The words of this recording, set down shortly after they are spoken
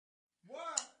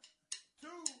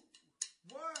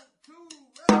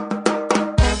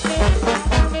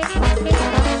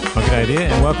G'day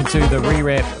there, and welcome to the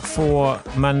rewrap for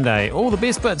Monday. All the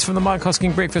best bits from the Mike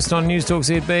Hosking Breakfast on News Talk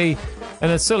ZB in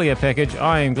a sillier package.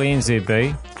 I am Glenn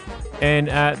ZB, and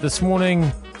this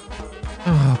morning,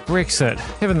 Brexit.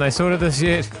 Haven't they sorted this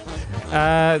yet?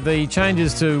 The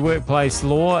changes to workplace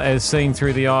law as seen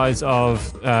through the eyes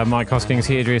of Mike Hosking's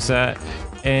hairdresser.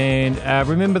 And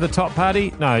remember the top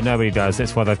party? No, nobody does.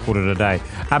 That's why they've called it a day.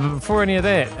 But before any of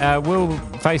that, will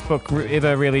Facebook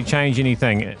ever really change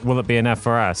anything? Will it be enough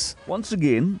for us? Once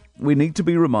again, we need to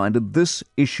be reminded this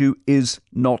issue is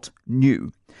not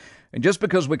new. And just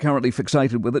because we're currently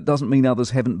fixated with it doesn't mean others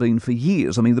haven't been for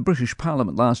years. I mean, the British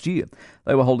Parliament last year,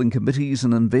 they were holding committees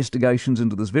and investigations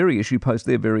into this very issue post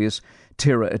their various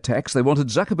terror attacks. They wanted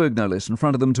Zuckerberg, no less, in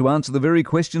front of them to answer the very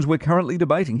questions we're currently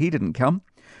debating. He didn't come.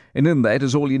 And in that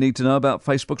is all you need to know about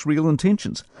Facebook's real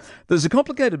intentions. There's a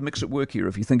complicated mix at work here,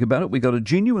 if you think about it. We got a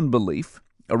genuine belief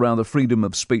around the freedom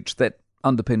of speech that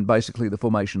underpinned basically the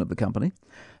formation of the company.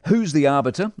 Who's the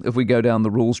arbiter if we go down the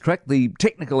rules track? The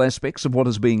technical aspects of what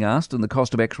is being asked and the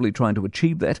cost of actually trying to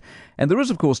achieve that. And there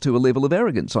is, of course, too, a level of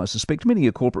arrogance. I suspect many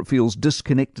a corporate feels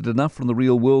disconnected enough from the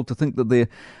real world to think that they're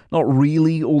not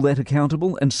really all that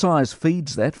accountable. And size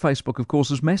feeds that. Facebook, of course,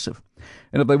 is massive.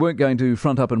 And if they weren't going to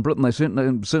front up in Britain, they're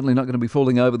certainly not going to be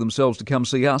falling over themselves to come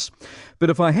see us. But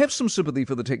if I have some sympathy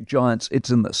for the tech giants, it's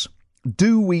in this.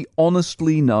 Do we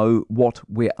honestly know what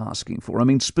we're asking for? I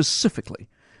mean, specifically,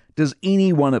 does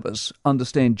any one of us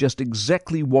understand just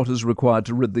exactly what is required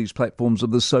to rid these platforms of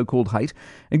this so-called hate?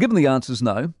 And given the answer's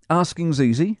no, asking's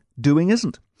easy, doing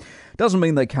isn't. Doesn't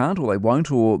mean they can't or they won't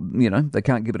or, they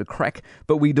can't give it a crack,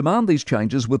 but we demand these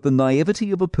changes with the naivety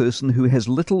of a person who has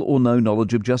little or no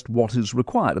knowledge of just what is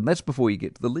required, and that's before you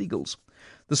get to the legals.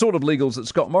 The sort of legals that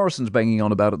Scott Morrison's banging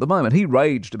on about at the moment. He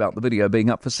raged about the video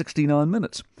being up for 69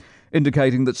 minutes,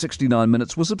 indicating that 69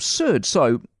 minutes was absurd.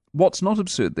 So what's not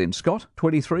absurd then, Scott?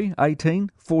 23, 18,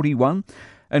 41?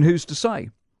 And who's to say?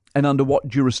 And under what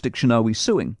jurisdiction are we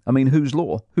suing? I mean, whose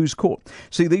law? Whose court?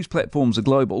 See, these platforms are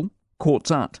global.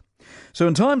 Courts aren't. So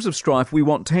in times of strife, we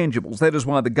want tangibles. That is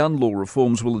why the gun law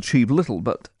reforms will achieve little,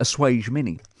 but assuage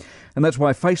many. And that's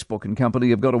why Facebook and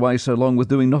company have got away so long with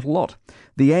doing not a lot.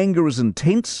 The anger is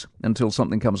intense until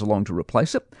something comes along to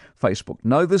replace it. Facebook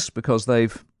know this because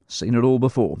they've seen it all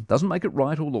before. Doesn't make it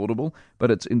right or laudable,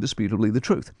 but it's indisputably the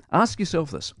truth. Ask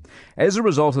yourself this. As a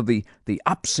result of the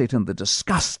upset and the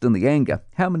disgust and the anger,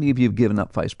 how many of you have given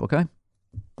up Facebook, eh?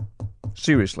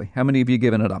 Seriously, how many of you have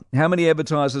given it up? How many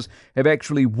advertisers have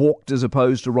actually walked as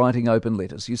opposed to writing open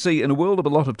letters? You see, in a world of a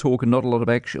lot of talk and not a lot of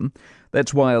action,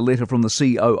 that's why a letter from the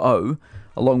COO,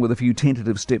 along with a few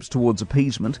tentative steps towards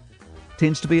appeasement,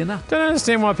 tends to be enough. Don't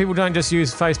understand why people don't just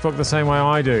use Facebook the same way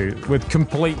I do, with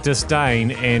complete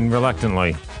disdain and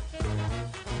reluctantly.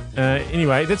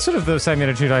 Anyway, that's sort of the same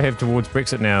attitude I have towards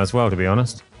Brexit now as well, to be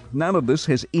honest. None of this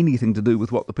has anything to do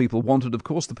with what the people wanted. Of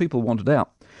course, the people wanted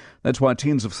out. That's why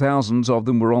tens of thousands of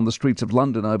them were on the streets of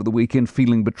London over the weekend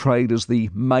feeling betrayed as the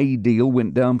May deal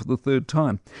went down for the third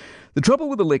time. The trouble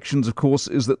with elections, of course,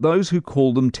 is that those who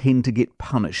call them tend to get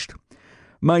punished.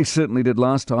 May certainly did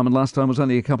last time, and last time was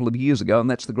only a couple of years ago, and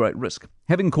that's the great risk.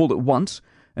 Having called it once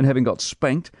and having got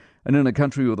spanked, and in a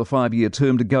country with a 5-year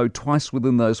term, to go twice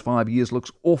within those 5 years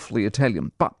looks awfully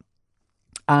Italian. But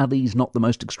are these not the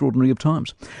most extraordinary of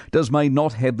times? Does May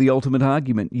not have the ultimate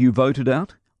argument? You voted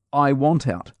out, I want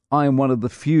out. I am one of the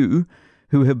few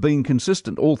who have been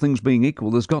consistent. All things being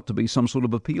equal, there's got to be some sort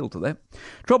of appeal to that.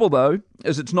 Trouble, though,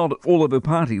 is it's not all of her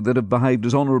party that have behaved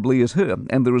as honourably as her,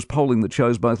 and there is polling that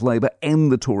shows both Labour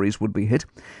and the Tories would be hit.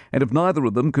 And if neither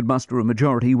of them could muster a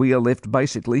majority, we are left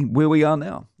basically where we are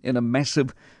now, in a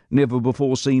massive,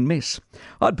 never-before-seen mess.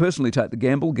 I'd personally take the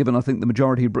gamble, given I think the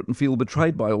majority of Britain feel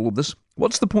betrayed by all of this.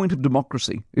 What's the point of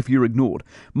democracy if you're ignored?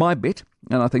 My bet,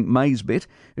 and I think May's bet,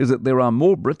 is that there are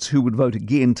more Brits who would vote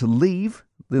again to leave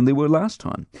than there were last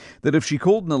time. That if she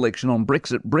called an election on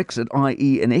Brexit,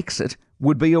 i.e. an exit,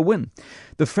 would be a win.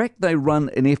 The fact they run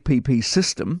an FPP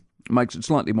system makes it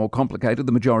slightly more complicated.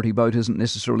 The majority vote isn't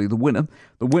necessarily the winner.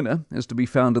 The winner is to be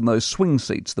found in those swing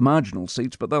seats, the marginal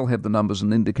seats, but they'll have the numbers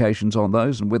and indications on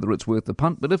those and whether it's worth the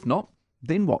punt. But if not,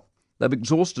 then what? They've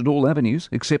exhausted all avenues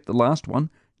except the last one,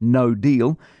 no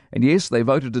deal. And yes, they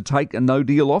voted to take a no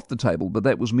deal off the table, but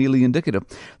that was merely indicative.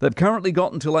 They've currently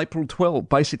got until April 12,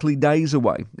 basically days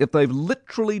away. If they've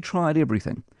literally tried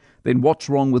everything, then what's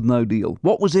wrong with no deal?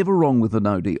 What was ever wrong with the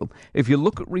no deal? If you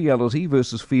look at reality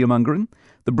versus fear-mongering,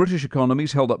 the British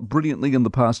economy's held up brilliantly in the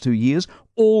past 2 years.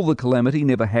 All the calamity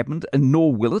never happened, and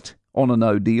nor will it, on a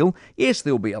no deal. Yes,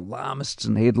 there'll be alarmists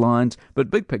and headlines,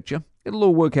 but big picture, it'll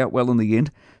all work out well in the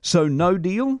end. So no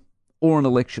deal or an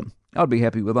election? I'd be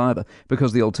happy with either,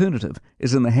 because the alternative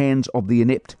is in the hands of the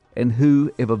inept, and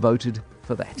who ever voted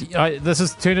for that? This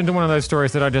has turned into one of those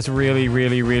stories that I just really,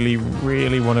 really, really,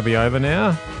 really want to be over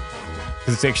now,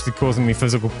 because it's actually causing me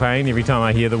physical pain every time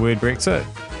I hear the word Brexit.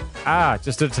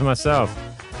 Just did it to myself.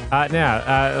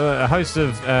 A host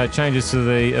of changes to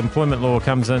the employment law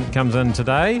comes in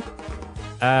today.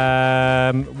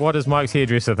 What does Mike's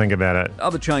hairdresser think about it?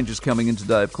 Other changes coming in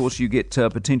today, of course, you get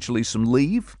potentially some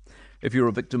leave if you're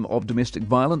a victim of domestic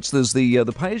violence. There's the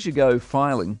pay-as-you-go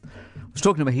filing. I was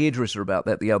talking to a hairdresser about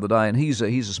that the other day, and he's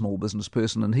a small business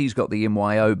person, and he's got the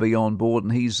MYOB on board,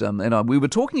 and we were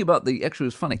talking about actually it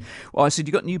was funny. Well, I said,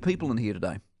 you got new people in here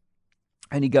today.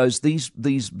 And he goes, these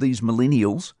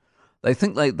millennials, they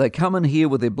think they come in here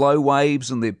with their blow waves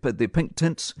and their pink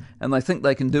tints, and they think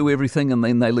they can do everything, and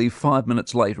then they leave 5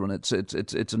 minutes later, and it's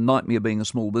a nightmare being a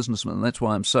small businessman. And that's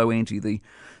why I'm so anti the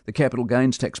capital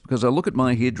gains tax, because I look at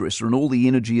my hairdresser and all the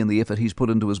energy and the effort he's put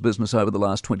into his business over the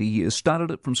last 20 years, started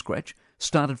it from scratch,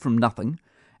 started from nothing,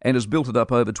 and has built it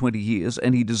up over 20 years,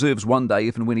 and he deserves one day,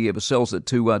 if and when he ever sells it,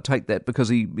 to take that, because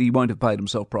he won't have paid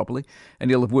himself properly,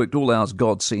 and he'll have worked all hours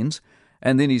God sends.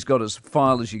 And then he's got his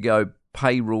file-as-you-go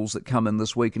pay rules that come in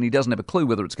this week, and he doesn't have a clue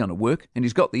whether it's going to work, and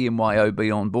he's got the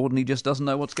MYOB on board, and he just doesn't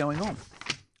know what's going on.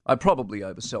 I probably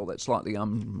oversell that slightly.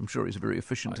 I'm sure he's very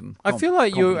efficient. I feel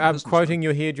like you are quoting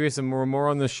your hairdresser more and more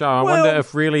on the show. I wonder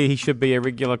if really he should be a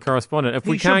regular correspondent. If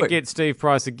we can't get Steve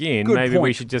Price again, maybe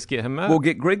we should just get him up. We'll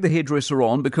get Greg the hairdresser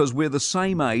on, because we're the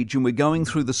same age and we're going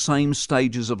through the same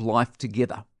stages of life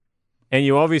together. And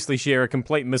you obviously share a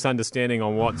complete misunderstanding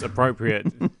on what's appropriate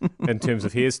in terms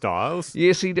of hairstyles.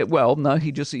 Yes, he did. Well, no,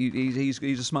 he's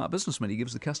a smart businessman. He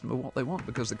gives the customer what they want,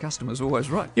 because the customer's always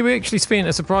right. Yeah, we actually spent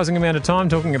a surprising amount of time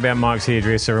talking about Mike's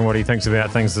hairdresser and what he thinks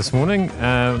about things this morning.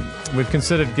 We've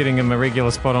considered getting him a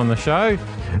regular spot on the show.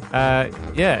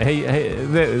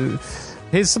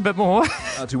 Here's a bit more.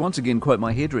 To once again quote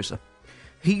my hairdresser,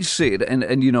 he said,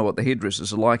 and you know what the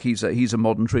hairdressers are like. He's a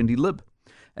modern trendy lib.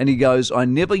 And he goes, I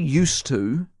never used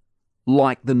to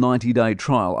like the 90-day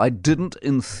trial. I didn't,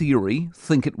 in theory,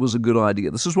 think it was a good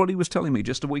idea. This is what he was telling me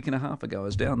just a week and a half ago. I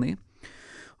was down there.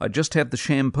 I just had the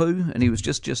shampoo, and he was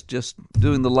just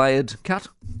doing the layered cut,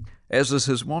 as is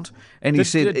his wont. And he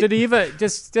said... Did he ever,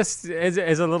 just as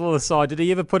a little aside, did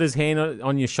he ever put his hand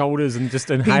on your shoulders and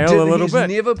just inhale a little bit?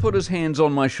 He's never put his hands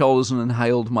on my shoulders and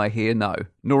inhaled my hair, no.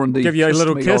 Nor indeed give you a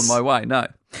little kiss on my way, no.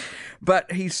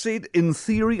 But he said, in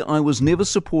theory, I was never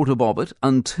supportive of it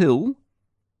until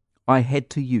I had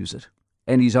to use it.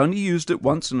 And he's only used it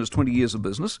once in his 20 years of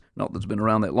business. Not that it's been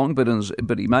around that long, but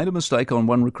he made a mistake on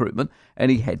one recruitment,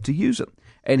 and he had to use it.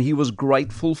 And he was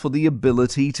grateful for the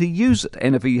ability to use it.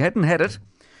 And if he hadn't had it,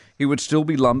 he would still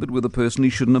be lumbered with a person he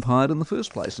shouldn't have hired in the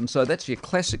first place. And so that's your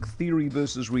classic theory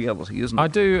versus reality, isn't it? I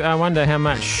do wonder how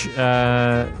much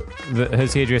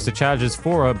his hairdresser charges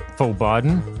for a full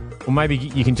Biden. Or maybe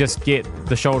you can just get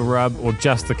the shoulder rub, or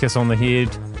just the kiss on the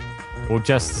head, or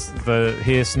just the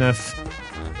hair sniff,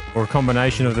 or a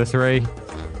combination of the three.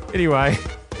 Anyway,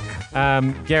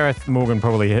 Gareth Morgan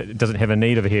probably doesn't have a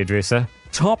need of a hairdresser.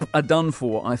 Top are done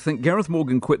for. I think Gareth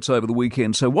Morgan quits over the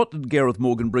weekend. So what did Gareth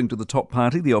Morgan bring to the Top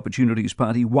Party, the Opportunities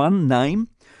Party? One, name.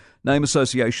 Name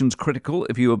association's critical.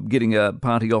 If you are getting a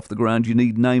party off the ground, you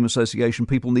need name association.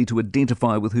 People need to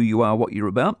identify with who you are, what you're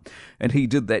about. And he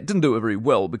did that. Didn't do it very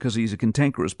well, because he's a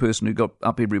cantankerous person who got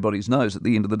up everybody's nose at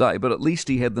the end of the day. But at least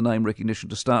he had the name recognition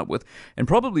to start with. And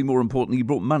probably more importantly, he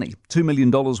brought money, $2 million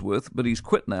worth. But he's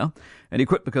quit now. And he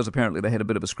quit because apparently they had a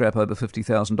bit of a scrap over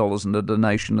 $50,000 in a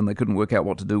donation, and they couldn't work out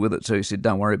what to do with it. So he said,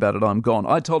 don't worry about it, I'm gone.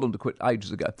 I told him to quit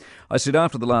ages ago. I said,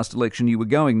 after the last election, you were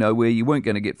going nowhere. You weren't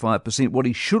going to get 5%. What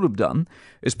he should have done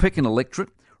is pick an electorate,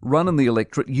 run in the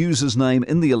electorate, use his name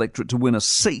in the electorate to win a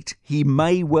seat. He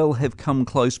may well have come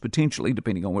close, potentially,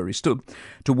 depending on where he stood,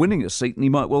 to winning a seat, and he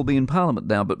might well be in Parliament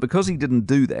now. But because he didn't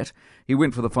do that, he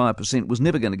went for the 5%, was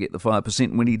never going to get the 5%.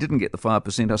 And when he didn't get the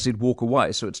 5%, I said, walk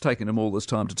away. So it's taken him all this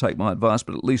time to take my advice,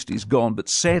 but at least he's gone. But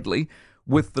sadly,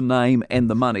 with the name and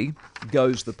the money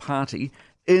goes the party.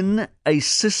 In a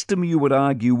system, you would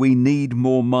argue, we need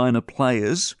more minor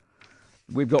players.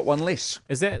 We've got one less.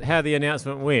 Is that how the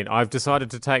announcement went? I've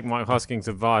decided to take Mike Hosking's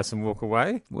advice and walk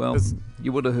away? Well,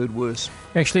 you would have heard worse.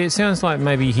 Actually, it sounds like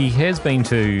maybe he has been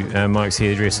to Mike's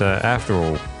hairdresser after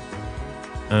all.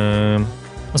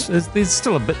 There's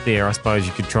still a bit there, I suppose,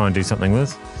 you could try and do something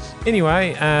with.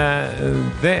 Anyway,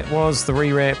 that was the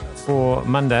rewrap for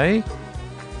Monday.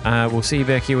 We'll see you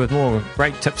back here with more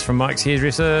great tips from Mike's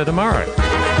hairdresser tomorrow.